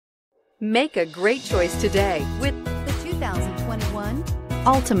Make a great choice today with the 2021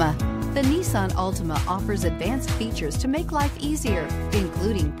 Altima. The Nissan Altima offers advanced features to make life easier,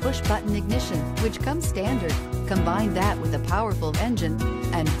 including push-button ignition, which comes standard. Combine that with a powerful engine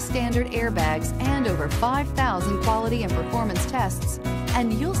and standard airbags and over 5,000 quality and performance tests,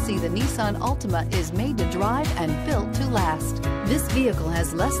 and you'll see the Nissan Altima is made to drive and built to last. This vehicle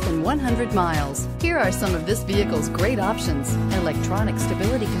has less than 100 miles. Here are some of this vehicle's great options: electronic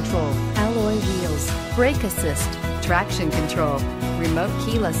stability control, alloy wheels, brake assist, traction control, remote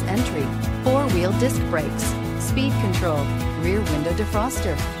keyless entry, four-wheel disc brakes, speed control, rear window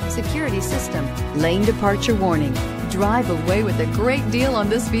defroster, security system, lane departure warning. Drive away with a great deal on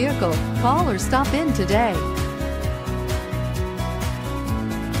this vehicle. Call or stop in today.